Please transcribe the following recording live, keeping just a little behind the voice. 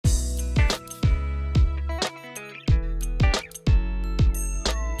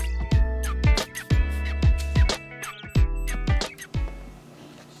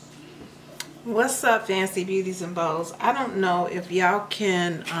What's up, fancy beauties and bows? I don't know if y'all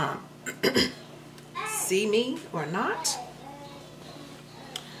can see me or not,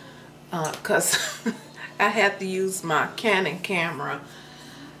 because I had to use my Canon camera.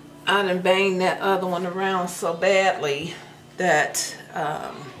 I done banged that other one around so badly that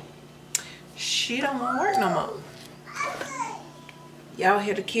she don't want to work no more. Y'all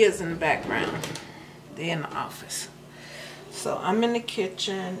hear the kids in the background. They're in the office. So I'm in the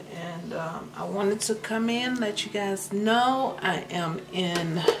kitchen, and I wanted to come in, let you guys know I am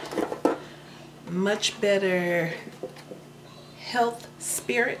in much better health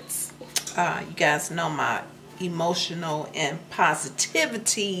spirits. You guys know my emotional and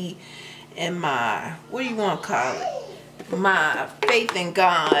positivity and my, what do you want to call it? My faith in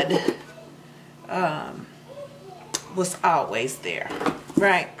God was always there,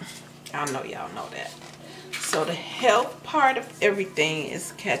 right? I know y'all know that. So the health part of everything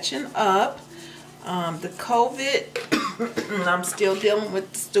is catching up. The COVID, I'm still dealing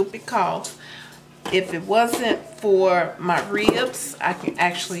with the stupid cough. If it wasn't for my ribs, I can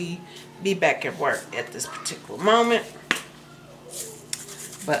actually be back at work at this particular moment.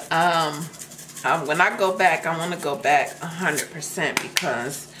 But when I go back, I want to go back 100%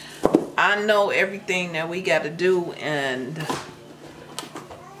 because I know everything that we got to do, and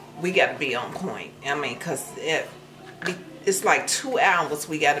we got to be on point. I mean, because it's like 2 hours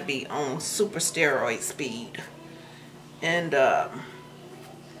we got to be on super steroid speed. And I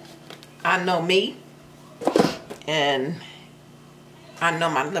know me, and I know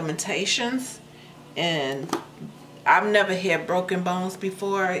my limitations, and I've never had broken bones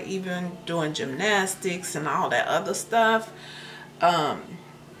before, even doing gymnastics and all that other stuff. I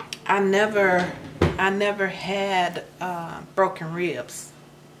never had broken ribs.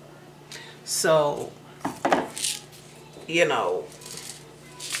 So, you know,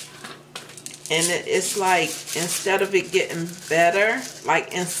 and it's like, instead of it getting better,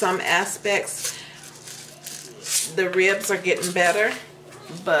 like in some aspects, the ribs are getting better,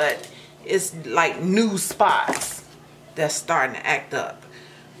 but it's like new spots that's starting to act up.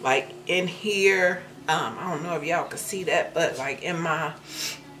 Like in here, I don't know if y'all can see that, but like in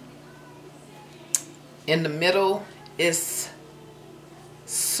the middle, it's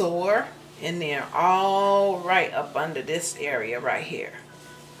sore. And then all right up under this area right here,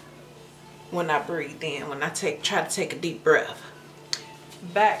 when I breathe in, when I try to take a deep breath.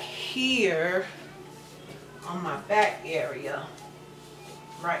 Back here on my back area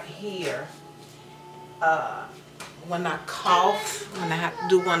right here, when I cough, when I have to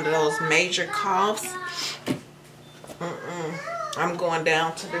do one of those major coughs, I'm going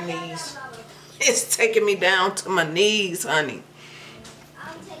down to the knees. It's taking me down to my knees, honey.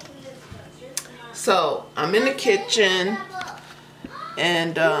 So I'm in the kitchen,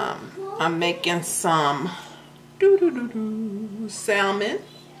 and I'm making some salmon.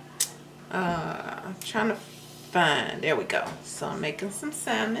 I'm trying to find, there we go. So I'm making some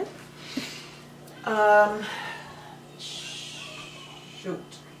salmon.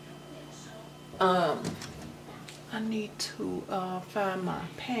 Shoot. I need to find my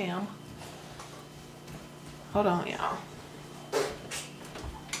Pam. Hold on, y'all.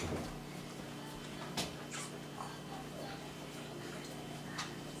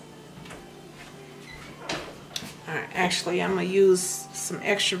 Alright, actually I'm going to use some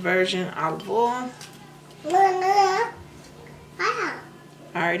extra virgin olive oil. I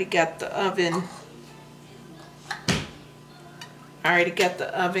already got the oven.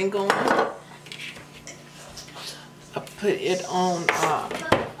 Going. I put it on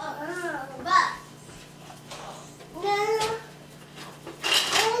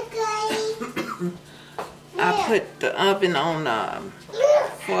I put the oven on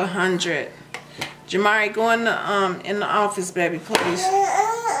 400. Jamari, go in the office, baby, please.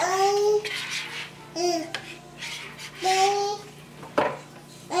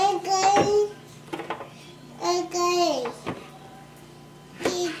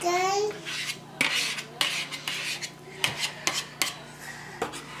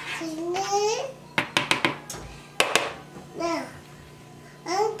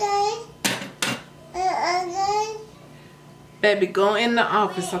 Baby, go in the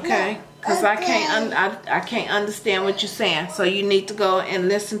office, okay? Because I can't understand what you're saying. So you need to go and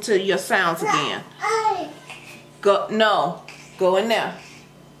listen to your sounds again. Go in there.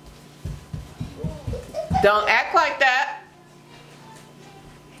 Don't act like that,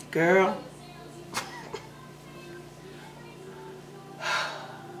 girl.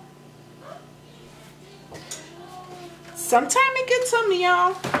 Sometimes it gets to me,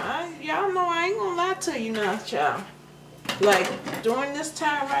 y'all. Y'all know I ain't gonna lie to you now, child. like during this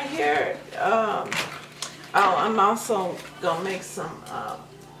time right here, oh, I'm also gonna make some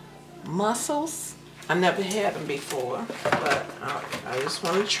mussels. I never had them before, but I just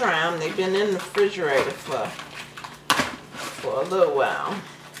want to try them. They've been in the refrigerator for a little while.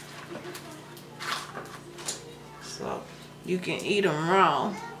 So you can eat them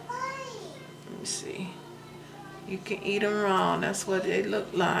raw. Let me see. You can eat them raw. That's what they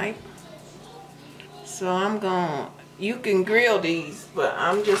look like. So you can grill these, but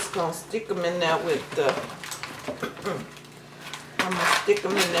I'm just gonna stick them in there with the,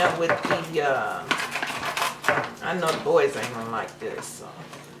 I know the boys ain't gonna like this, so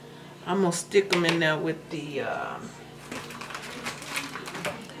I'm gonna stick them in there with the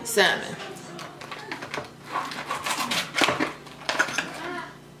salmon.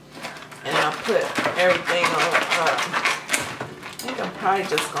 And I'll put everything on, I think I'm probably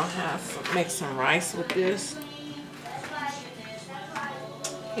just gonna make some rice with this.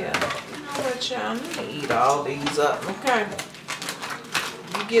 Yeah, but y'all need to eat all these up, okay?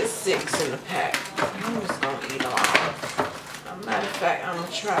 You get 6 in the pack. I'm just gonna eat all. As a matter of fact, I'm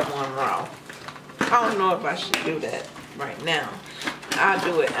gonna try one raw. I don't know if I should do that right now. I'll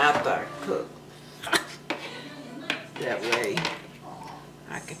do it after I cook. That way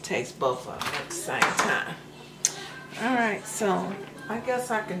I can taste both of them at the same time. Alright, so I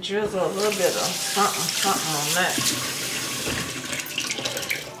guess I can drizzle a little bit of something on that.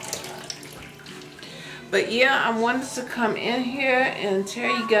 But yeah, I wanted to come in here and tell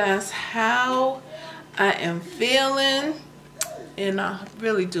you guys how I am feeling. And I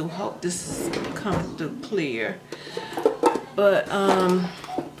really do hope this is coming through clear. But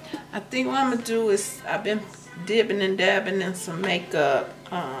I think what I'm going to do is, I've been dipping and dabbing in some makeup.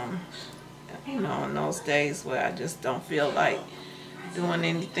 You know, in those days where I just don't feel like doing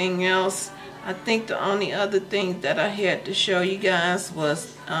anything else. I think the only other thing that I had to show you guys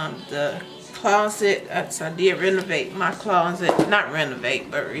was the closet. So I did renovate my closet. Not renovate,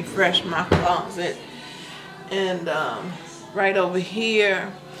 but refresh my closet. And right over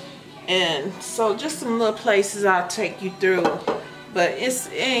here. And so just some little places I'll take you through. But it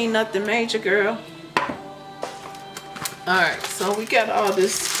ain't nothing major, girl. Alright, so we got all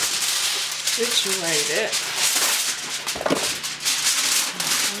this situated.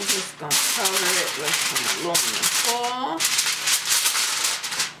 I'm just going to cover it with some aluminum foil.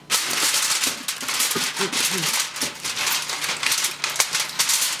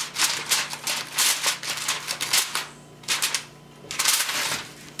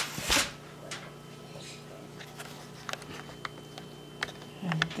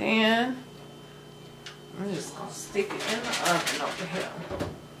 And then I'm just going to stick it in the oven over here.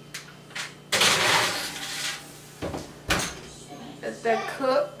 Let that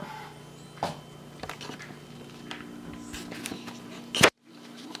cook.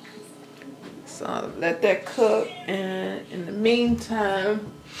 So let that cook, and in the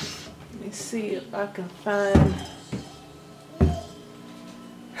meantime, let me see if I can find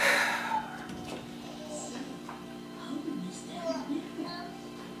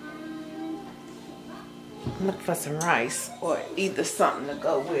look for some rice or either something to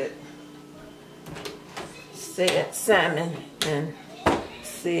go with said salmon and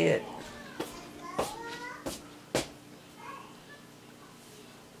said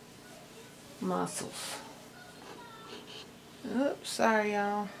mussels. Oops, sorry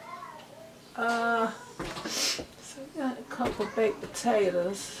y'all. So we got a couple baked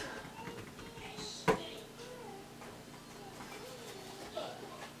potatoes.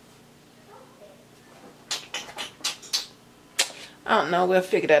 I don't know, we'll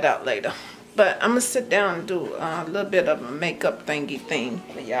figure that out later. But I'm gonna sit down and do a little bit of a makeup thingy thing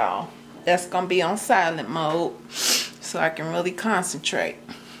for y'all. That's gonna be on silent mode so I can really concentrate.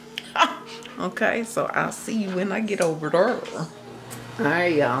 Okay, so I'll see you when I get over there.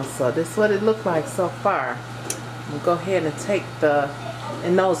 Alright y'all, so this is what it looked like so far. I'm gonna go ahead and take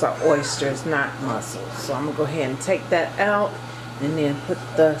and those are oysters, not mussels. So I'm gonna go ahead and take that out and then put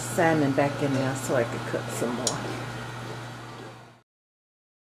the salmon back in there so I can cook some more.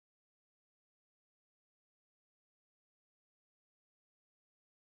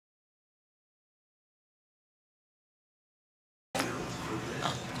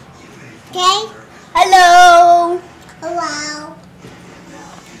 Okay. Hello. Hello.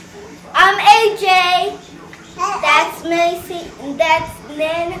 I'm AJ. That's Macy. And that's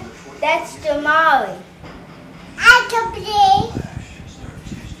Lynn. That's Jamali. I'm Company.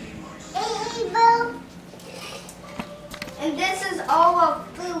 And this is all of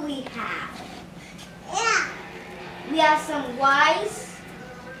food we have. Yeah. We have some rice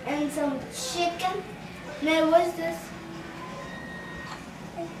and some chicken. And then what's this?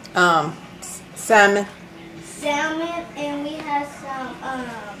 Salmon. Salmon, and we have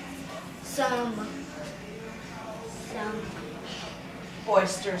some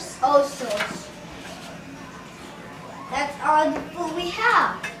Oysters. oysters. That's all the food we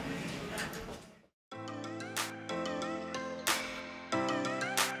have.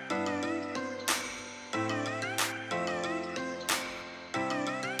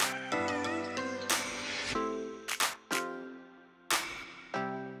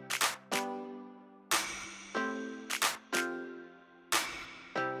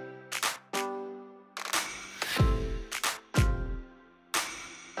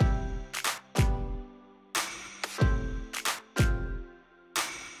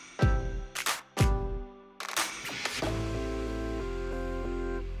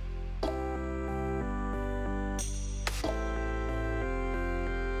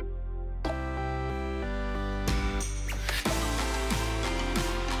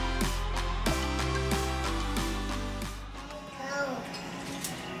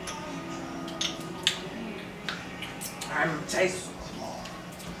 I'm gonna taste.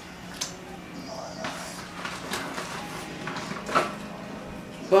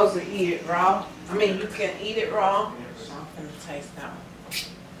 Supposed to eat it raw. I mean, you can eat it raw. So I'm gonna taste that one.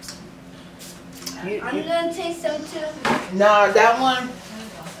 I'm gonna taste some too. No, that one.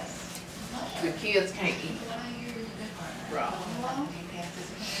 The kids can't eat raw.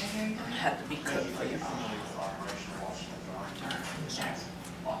 Have to be cooked for you.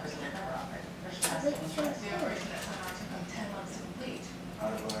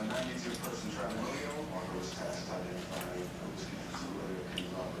 Out of a 92-person trial, Walker was tasked to identify who's considered a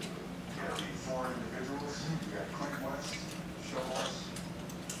robbery. You got the 4 individuals. You got Clint West, Show West,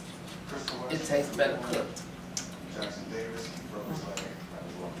 Crystal West. It tastes better cooked. Jackson Davis, Rose Lake,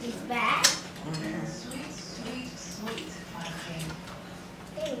 as well. He's back. Sweet.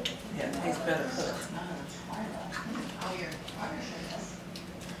 Yeah, it tastes better cooked. Oh, your partner sure does.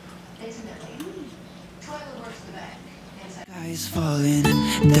 Intimately. Toilet works the back. Sky's falling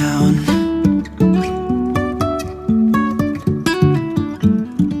down.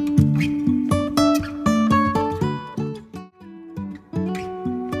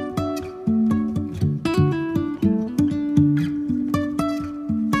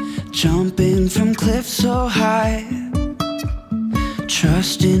 Jumping from cliffs so high,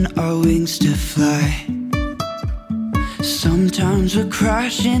 trusting our wings to fly. Sometimes we're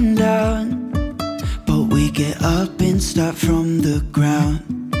crashing down, but we get up and start from the ground.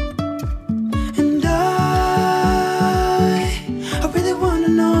 And I really wanna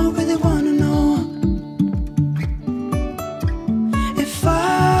know, if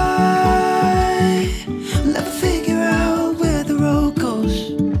I'll ever figure out where the road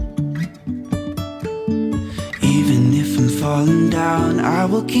goes. Even if I'm falling down, I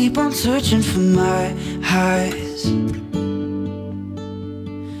will keep on searching for my highs.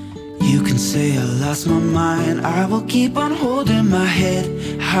 You can say I lost my mind, I will keep on holding my head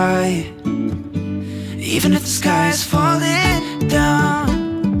high. Even if the sky is falling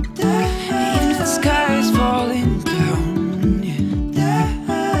down, even if the sky is falling down, yeah.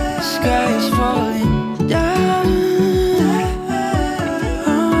 The sky is falling down.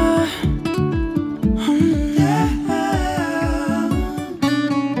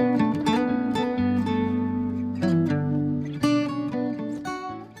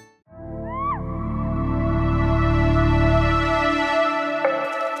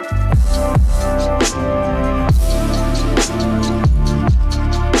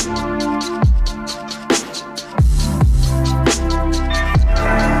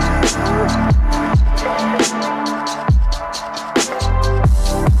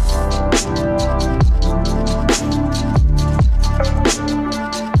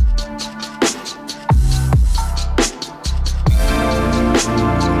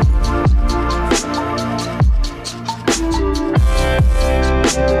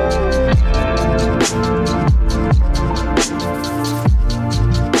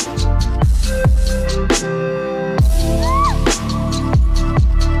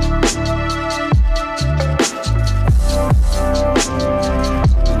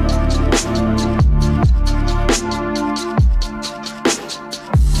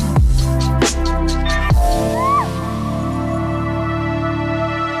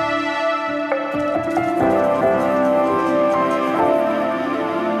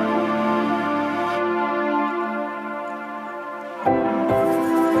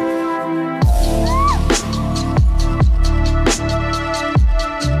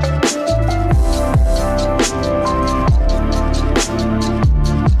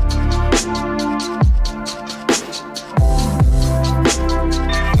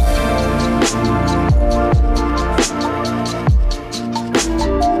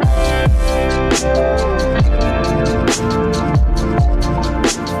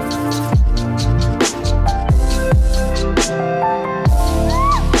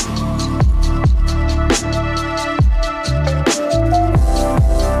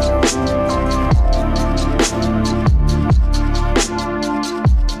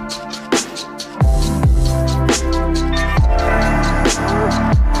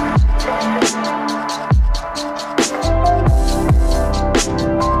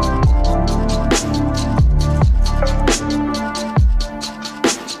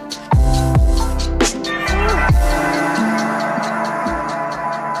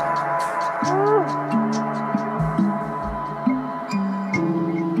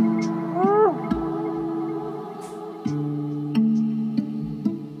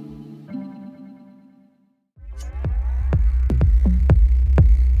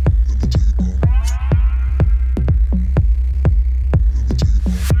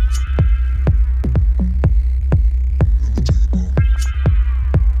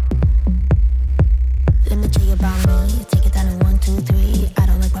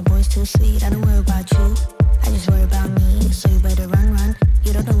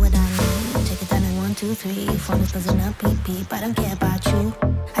 sweet. Phone is buzzing up, beep beep. I don't care about you,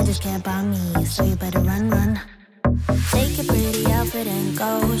 I just care about me. So you better run, run. Take your pretty outfit and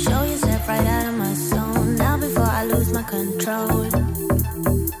go. Show yourself right out of my zone. Now before I lose my control.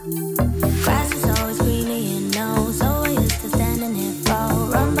 Grass is always greener, you know. So I used to standing here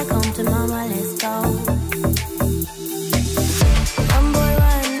for. Run back home to mama, let's go. Run boy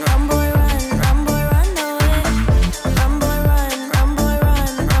run, run boy run, run boy run away. Run boy run, run boy run,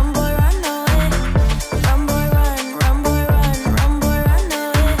 run boy run away. Run boy run, run boy run, run boy run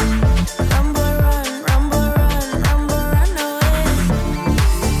away. Run boy run, run boy run, run boy run away.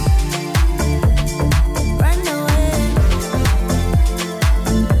 Run away. Run away.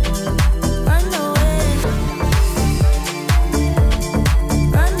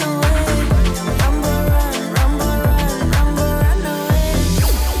 Run away. Run boy run, run boy run, run boy run away.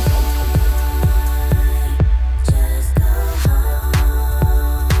 Just go home.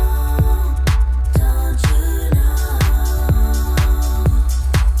 Don't you know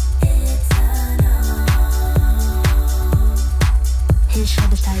it's a no? His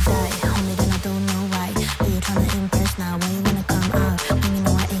shoulders tie-dye, only then I don't know why. Who you tryna impress now? Why you wanna come out when you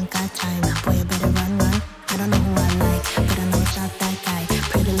know I ain't got time? Boy, you better run, run. I don't know who I like, but I know it's not that guy.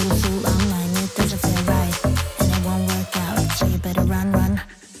 Pretty little fool online, it doesn't feel right, and it won't work out. So you better run, run.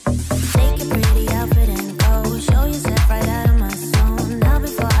 Take your pretty outfit and go. Show yourself right out of my zone. Now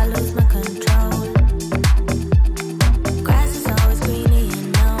before I lose my control. Grass is always greener,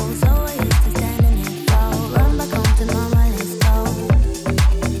 you know. So I used to stand in it for. Run back home to mama, let's go.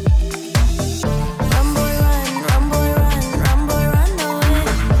 Run boy run, run boy run, run boy run away.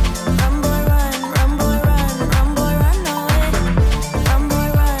 Run boy run, run boy run, run boy run away. Run boy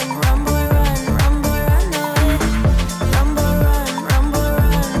run, run boy run, run boy run away. Run boy run, run boy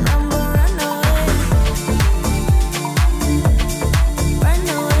run, run boy run away. Run away.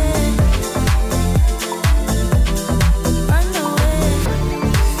 Run away.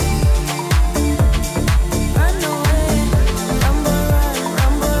 Run away.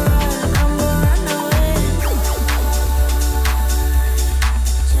 Run boy run, run boy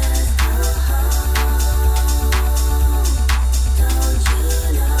run, run boy run away.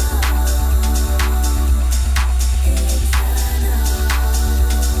 Just go home. Don't you know it's a no? Run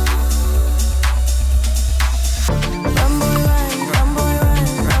boy run, run boy run, run boy run away. Run boy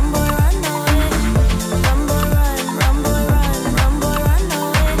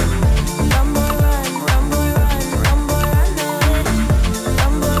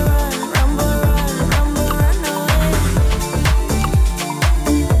run, run boy run,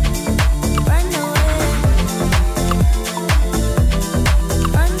 run boy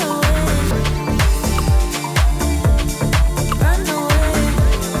run away. Run boy run, run boy run, run boy run away. Run boy run, run boy run, run boy run away. Run away. Run away. Run away.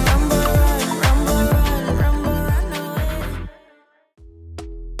 Run boy run, run boy run, run boy run away.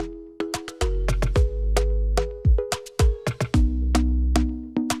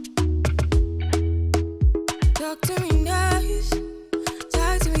 Talk to me nice,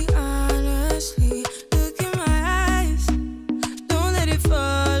 talk to me honestly. Look in my eyes, don't let it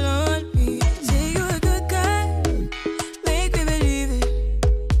fall on me. Say you're a good guy, make me believe it.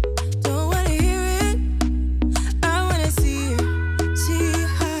 Don't wanna hear it, I wanna see it. See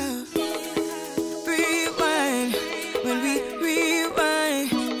how rewind, when we rewind,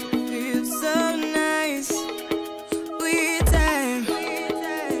 feels so nice. We time,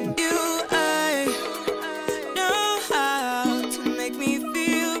 you I know how to make me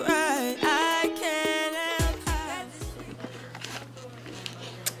feel right. I can't help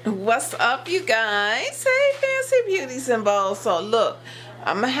What's up, you guys? Hey, fancy beauties and balls. So look,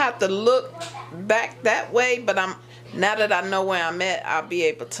 I'm gonna have to look back that way, but now that I know where I'm at, I'll be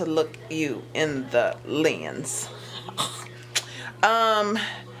able to look you in the lens.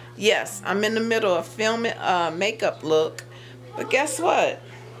 Yes, I'm in the middle of filming a makeup look, but guess what?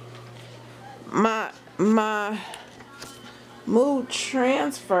 My mood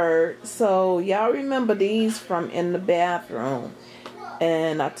transferred. So y'all remember these from in the bathroom,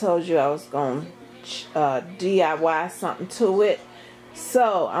 and I told you I was gonna DIY something to it.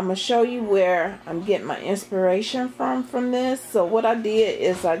 So I'm gonna show you where I'm getting my inspiration from this. So what I did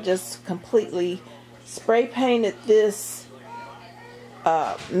is I just completely spray painted this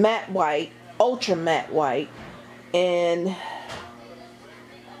matte white, ultra matte white, and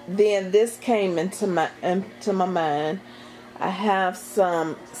then this came into my mind. I have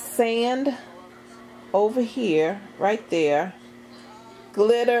some sand over here, right there.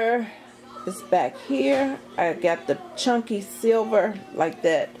 Glitter is back here. I got the chunky silver, like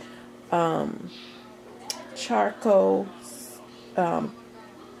that charcoal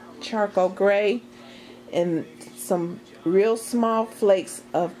gray, and some real small flakes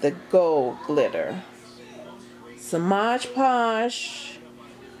of the gold glitter. some Mod Podge,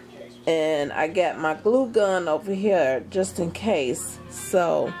 and I got my glue gun over here just in case.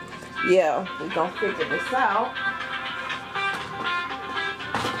 So yeah, we're gonna figure this out.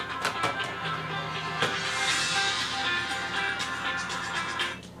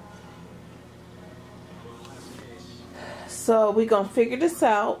 So we're gonna figure this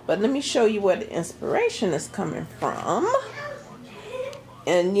out, but let me show you where the inspiration is coming from.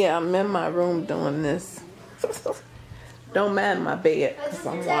 And yeah, I'm in my room doing this. Don't mind my bed because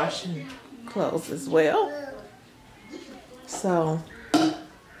I'm washing clothes as well. So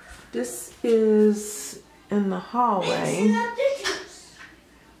this is in the hallway,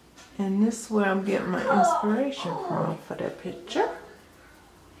 and this is where I'm getting my inspiration from for that picture.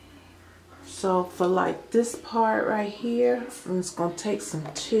 So for like this part right here, I'm just gonna take some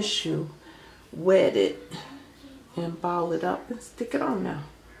tissue, wet it, and ball it up and stick it on now.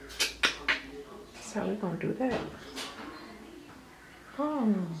 That's how we're gonna do that. Oh, I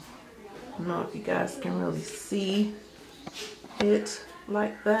don't know if you guys can really see it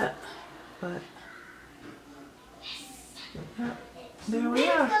like that, but yeah, there we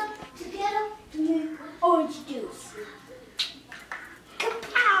are. Together, make orange juice.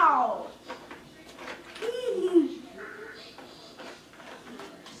 Kapow!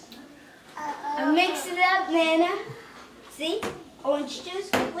 Mix it up, Nana. See? Orange juice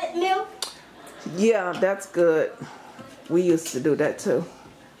with milk. Yeah, that's good. We used to do that too.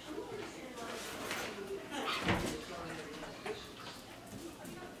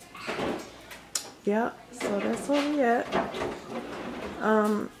 Yeah, so that's where we at.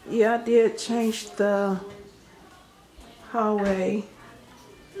 Yeah, I did change the hallway.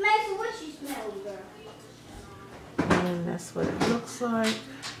 Mason, what you smell, girl? And that's what it looks like.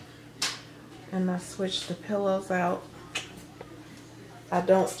 And I switched the pillows out. I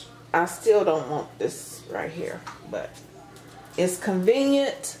still don't want this right here, but it's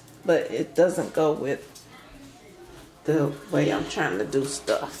convenient, but it doesn't go with the way I'm trying to do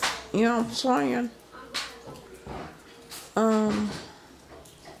stuff. You know what I'm saying?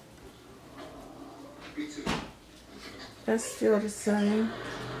 That's still the same.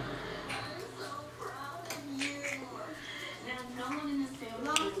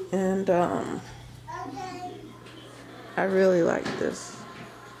 And I really like this.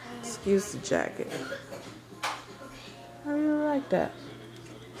 Excuse the jacket. I really like that.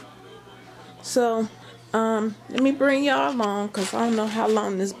 So let me bring y'all along because I don't know how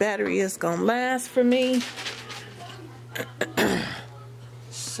long this battery is gonna last for me.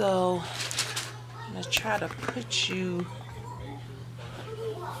 So I'm gonna try to put you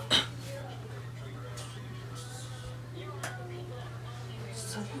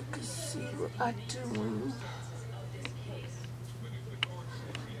so you can see what I'm doing.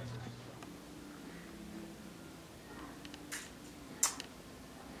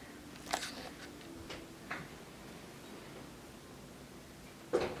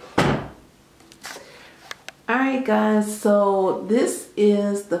 Alright guys, so this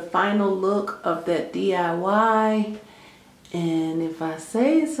is the final look of that DIY, and if I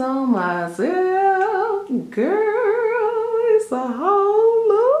say so myself, girl, it's a whole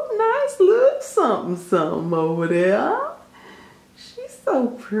little nice little something something over there. She's so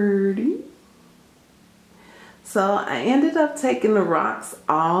pretty. So I ended up taking the rocks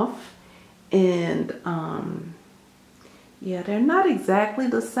off, and yeah, they're not exactly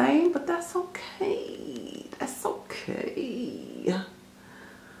the same, but that's okay. That's okay.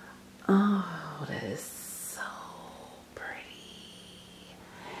 Oh, that is so pretty.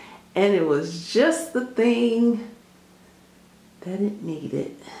 And it was just the thing that it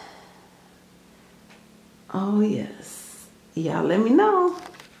needed. Oh, yes. Y'all let me know.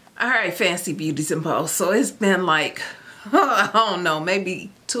 All right, fancy beauties and bows. So it's been like, I don't know, maybe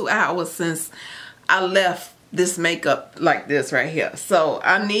 2 hours since I left this makeup like this right here. So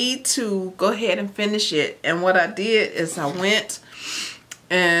I need to go ahead and finish it. And what I did is I went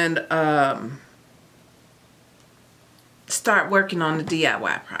and start working on the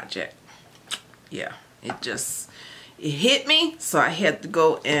DIY project. Yeah, it hit me, so I had to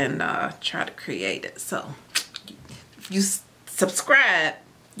go and try to create it. So if you subscribe,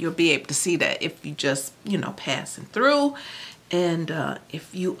 you'll be able to see that if you just, you know, passing through. And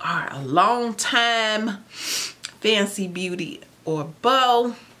if you are a long time fancy beauty or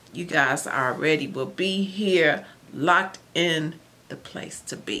beau, you guys already will be here, locked in the place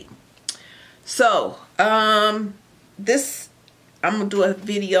to be. So this, I'm gonna do a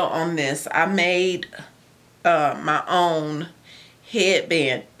video on this. I made my own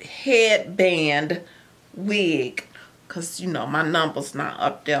headband wig because, you know, my number's not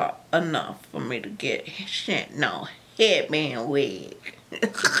up there enough for me to get no headband wig.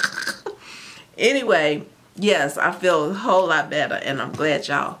 Anyway, yes, I feel a whole lot better, and I'm glad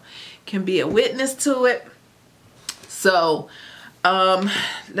y'all can be a witness to it. So,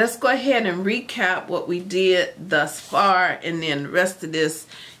 let's go ahead and recap what we did thus far, and then the rest of this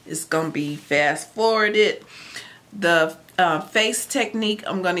is going to be fast forwarded. The face technique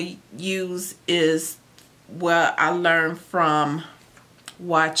I'm going to use is what I learned from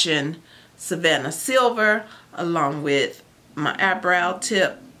watching Savannah Silver along with my eyebrow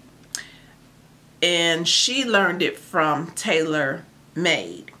tip, and she learned it from Tailor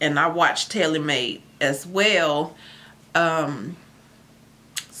Made, and I watched Tailor Made as well. So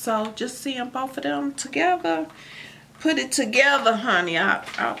just seeing both of them together, put it together, honey,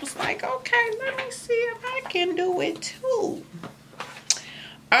 I was like, okay, let me see if I can do it too.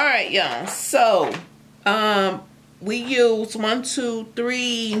 All right, y'all. So we used 1, 2,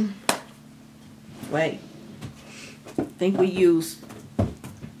 3. Wait, I think we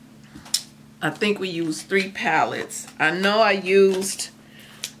used 3 palettes. I know I used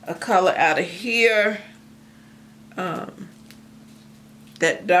a color out of here,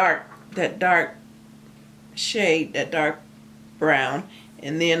 that dark shade, that dark brown,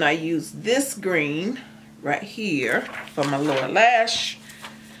 and then I used this green right here for my lower lash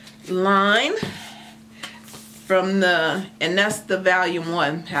line from the, and that's the Volume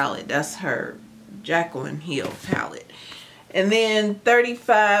 1 palette. That's her Jaclyn Hill palette. And then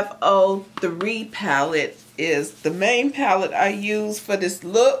 3503 palette is the main palette I use for this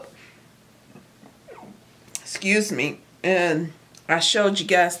look. Excuse me. And I showed you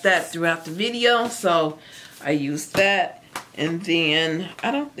guys that throughout the video, so I used that. And then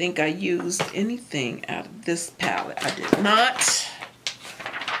I don't think I used anything out of this palette. I did not.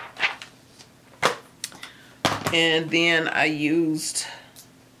 And then I used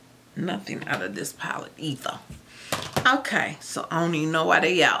nothing out of this palette either. Okay, so I don't even know why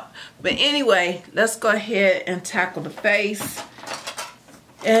they out. But anyway, let's go ahead and tackle the face.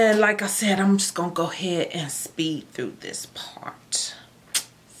 And like I said, I'm just going to go ahead and speed through this part.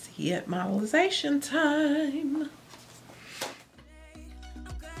 See you at modelization time.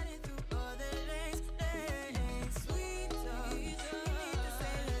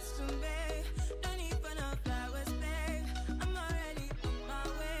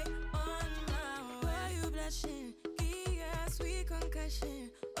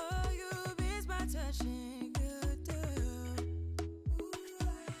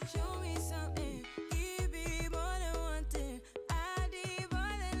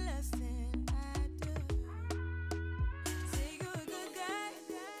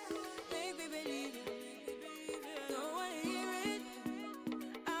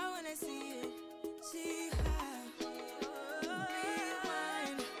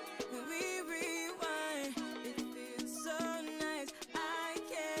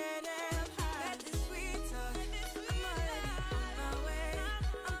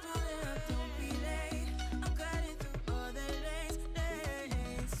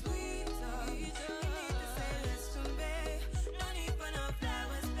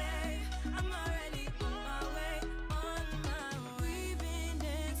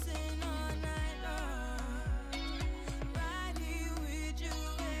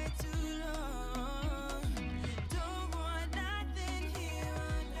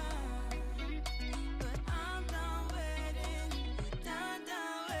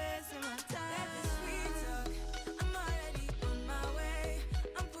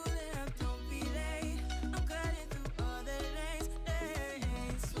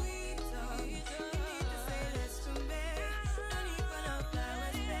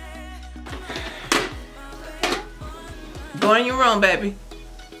 Go in your room, baby.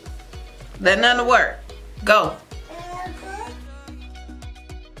 Let none of work. Go.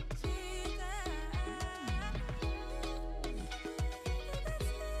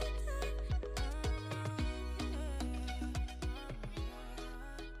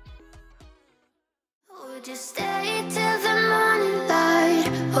 Would you stay till the morning light?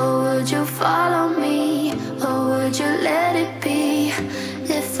 Or would you follow me? Or would you let it be?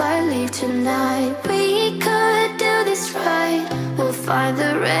 If I leave tonight, we could do this right. We'll find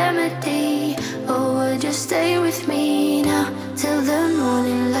the remedy. Or would you stay with me now till the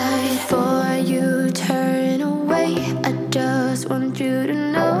morning light? Before you turn away, I just want you to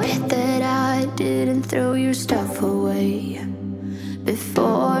know that I didn't throw your stuff away.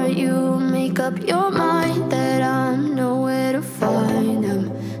 Before you make up your mind that I'm nowhere to find,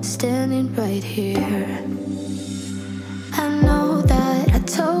 I'm standing right here. I know that I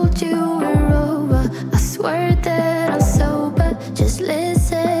told you we're over. I swear that I'll just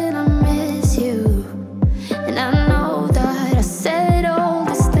listen, I miss you. And I know that I said all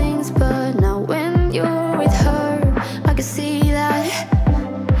these things, but now when you're with her, I can see that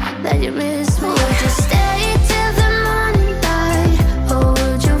you miss me. Would you stay till the morning light, or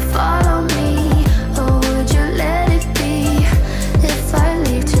would you follow me, or would you let it be? If I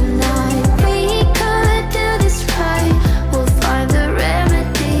leave tonight, we could do this right, we'll find the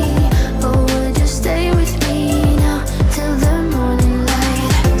remedy. Or would you stay with me now till the morning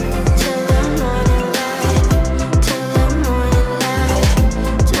light, till the morning light, till the morning light,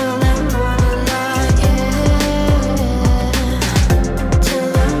 till the morning light, yeah. Till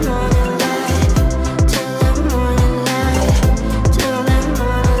the morning light, till the morning light, till the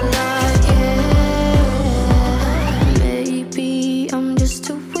morning light, yeah. Maybe I'm just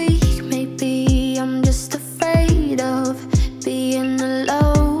too weak, maybe I'm just afraid of being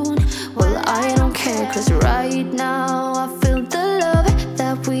alone. Well, I don't care, 'cause right now I feel the love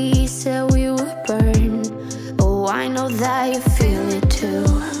that we said we would burn. Oh, I know that you feel it too.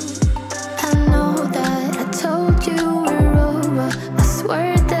 I know that I told you we're over, I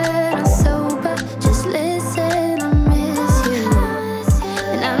swear that I'm sober, just listen, I miss you.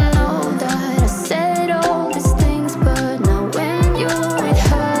 And I know that I said all these things, but now when you're with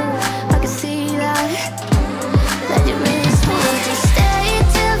her, I can see that you miss me. Would you stay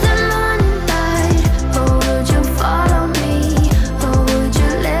till the morning light, or would you follow me, or would you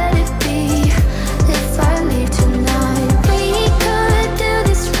let it be? If I leave tonight, we could do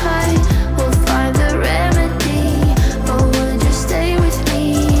this right, we'll find the remedy. Or would you stay with me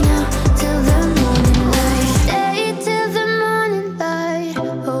now till the morning light? Stay till the morning light,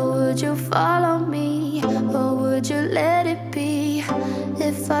 or would you follow me, or would you let it be?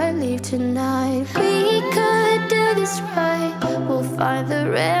 If I leave tonight, we could do this right, we'll find the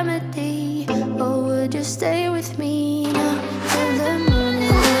remedy. Or would you stay with me now till the morning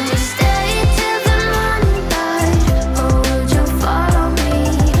light? Would you stay till the morning light, or would you follow me,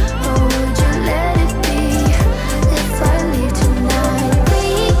 or would you let it be? If I leave tonight, we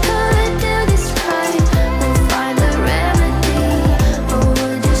could do this right, we'll find the remedy. Or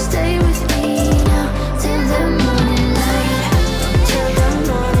would you stay with me now till the morning light, till the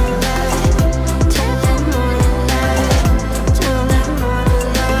morning light, till the morning light, till the morning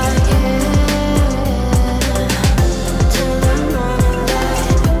light, yeah. Till the morning light,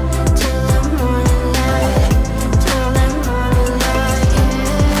 till the morning light, till the morning light,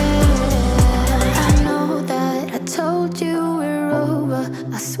 yeah. I know that I told you we're over,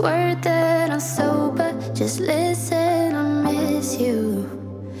 I swear that I'm sober, just listen, I miss you.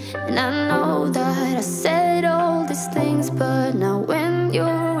 And I know that I said all these things, but now when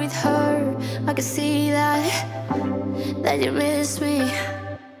you're with her, I can see that you miss me.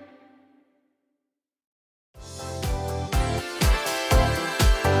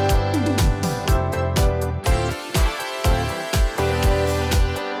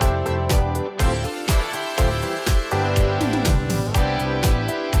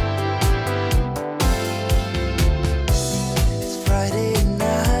 It's Friday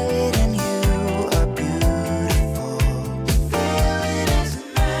night and you are beautiful. The feeling is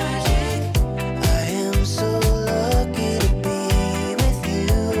magic. I am so lucky to be with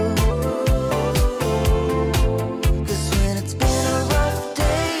you. 'Cause when it's been a rough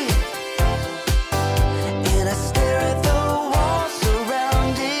day and I stare at the walls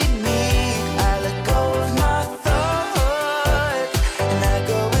surrounding me, I let go of my thoughts and I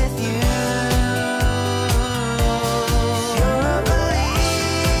go with you. You're a believer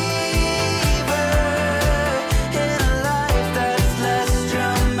in a life that's less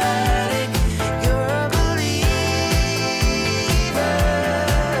dramatic. You're a believer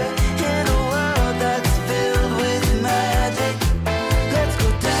in a world that's filled with magic. Let's go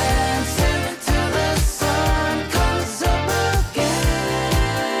dancing till the sun comes up again.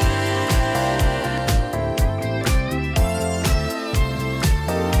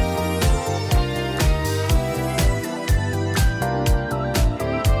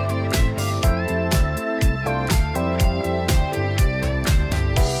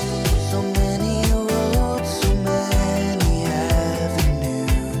 So many roads, so many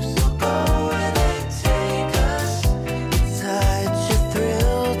avenues. We'll go where they take us. It's such a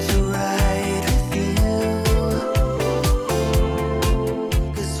thrill to ride with you.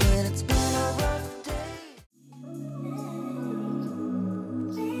 'Cause when it's been a rough day.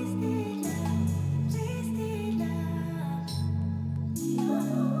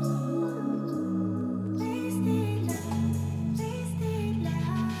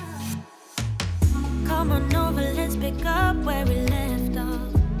 Come on over, let's pick up where we left off.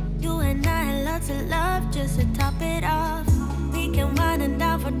 You and I had lots of love just to top it off. We can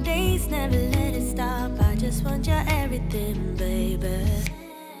never let it stop. I just want your everything, baby.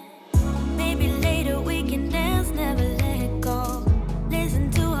 Maybe later we can dance, never let go.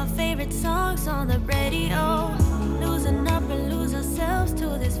 Listen to our favorite songs on the radio. Losing up and lose ourselves to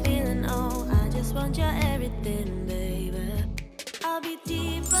this feeling. Oh, I just want your everything, baby. I'll be deep.